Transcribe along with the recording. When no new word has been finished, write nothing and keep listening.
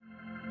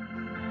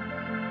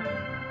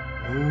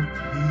Oh,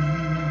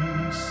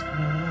 peace of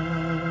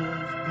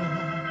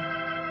God,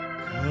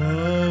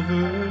 cover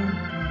me,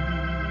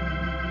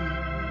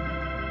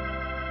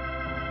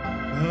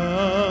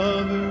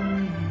 cover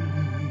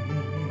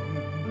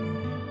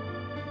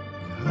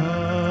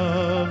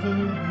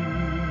me.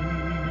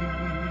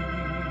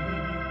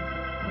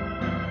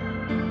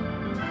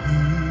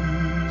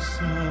 Peace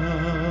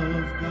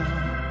of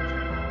God,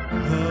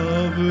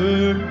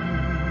 cover me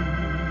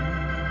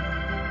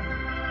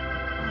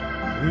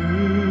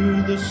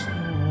through the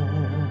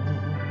storm.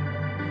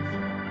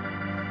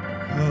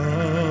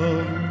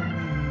 Cover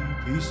me,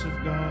 peace of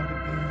God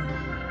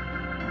again.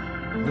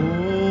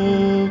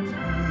 Oh,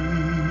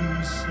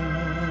 peace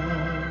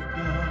of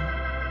God,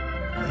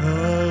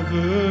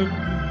 cover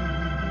me,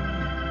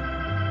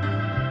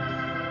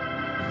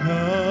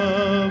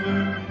 cover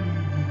me,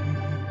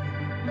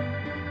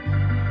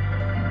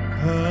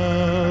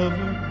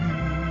 cover me.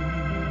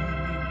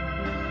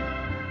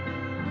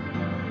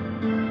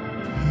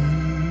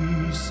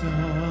 Peace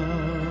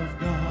of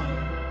God,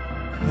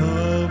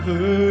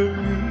 cover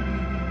me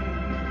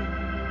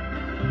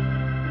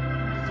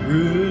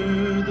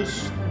through the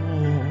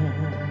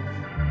storm.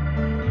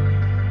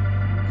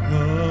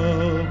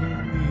 Cover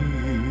me,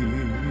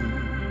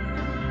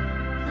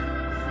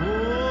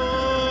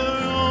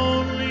 for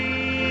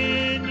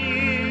only in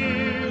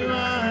you I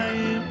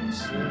am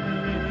safe.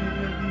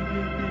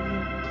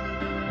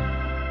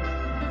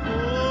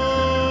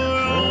 For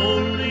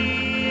only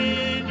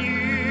in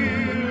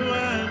you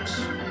I'm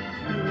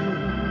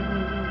secure.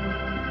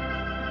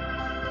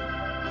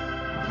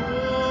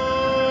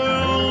 For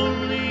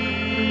only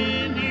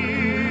in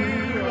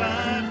you I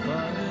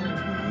find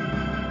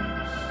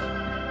peace.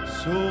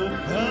 So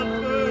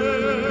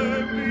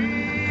cover me,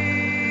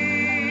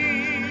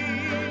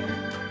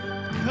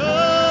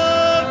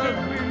 cover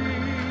me.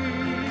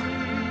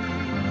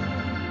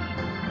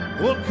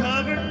 Oh,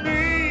 cover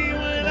me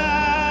when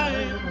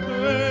I'm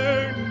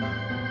hurting.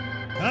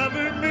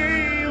 Cover me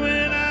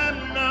when I'm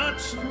not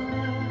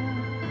strong.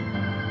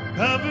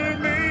 Cover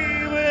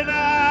me when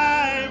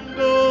I'm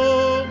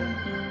going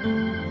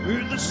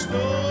through the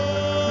storm.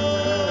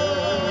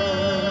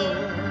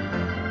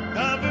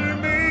 Cover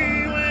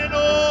me when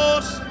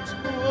all seems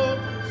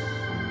hopeless.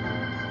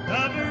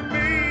 Cover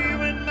me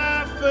when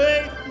my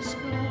faith is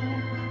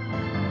gone.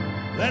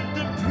 Let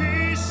the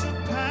peace that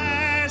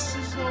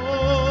passes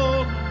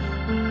all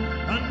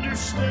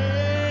understand.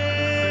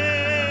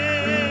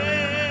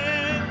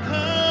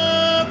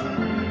 Cover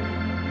me,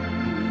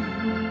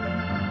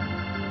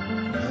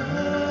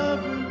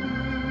 cover me.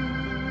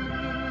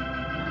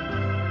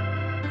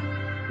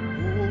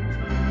 Oh,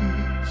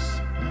 peace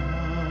of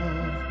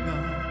God,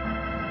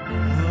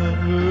 cover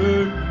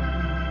me,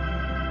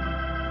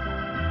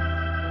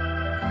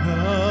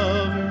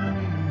 cover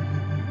me,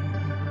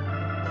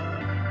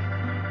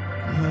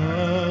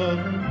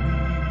 cover me.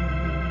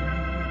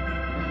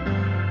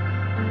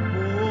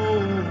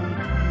 Oh,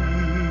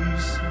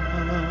 peace of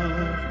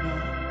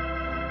God,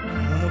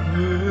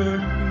 cover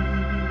me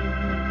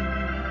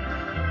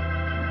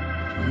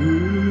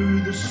through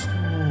the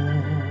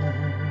storm.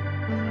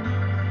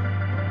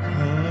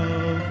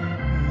 Cover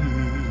me,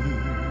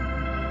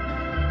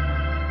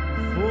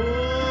 for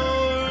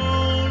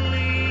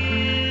only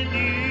in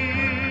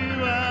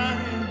you I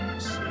am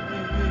safe.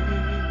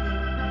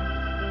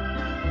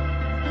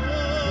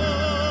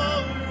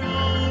 For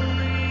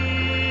only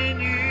in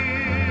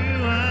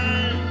you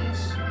I'm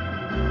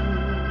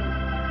secure.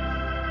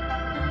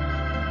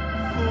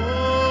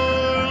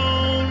 For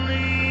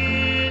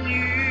only in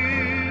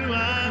you I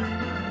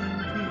find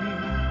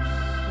peace.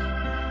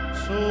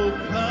 So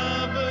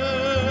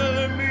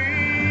cover me,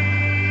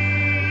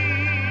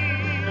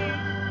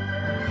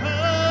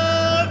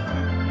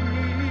 cover me.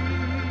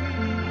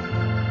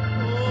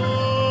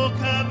 Oh,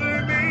 cover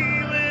me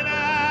when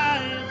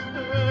I'm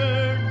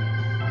hurt.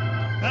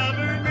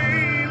 Cover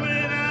me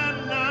when I'm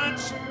not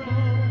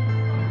strong.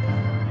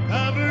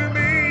 Cover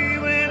me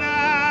when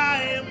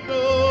I am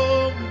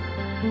going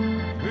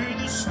through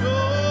the storm.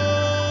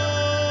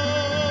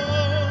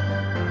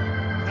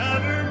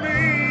 Cover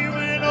me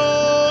when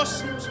all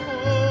seems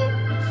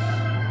hopeless.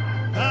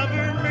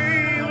 Cover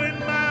me when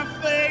my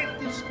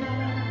faith is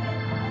gone.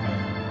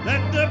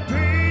 Let the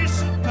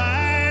peace that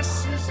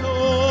passes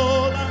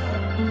all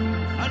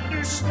I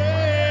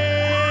understand.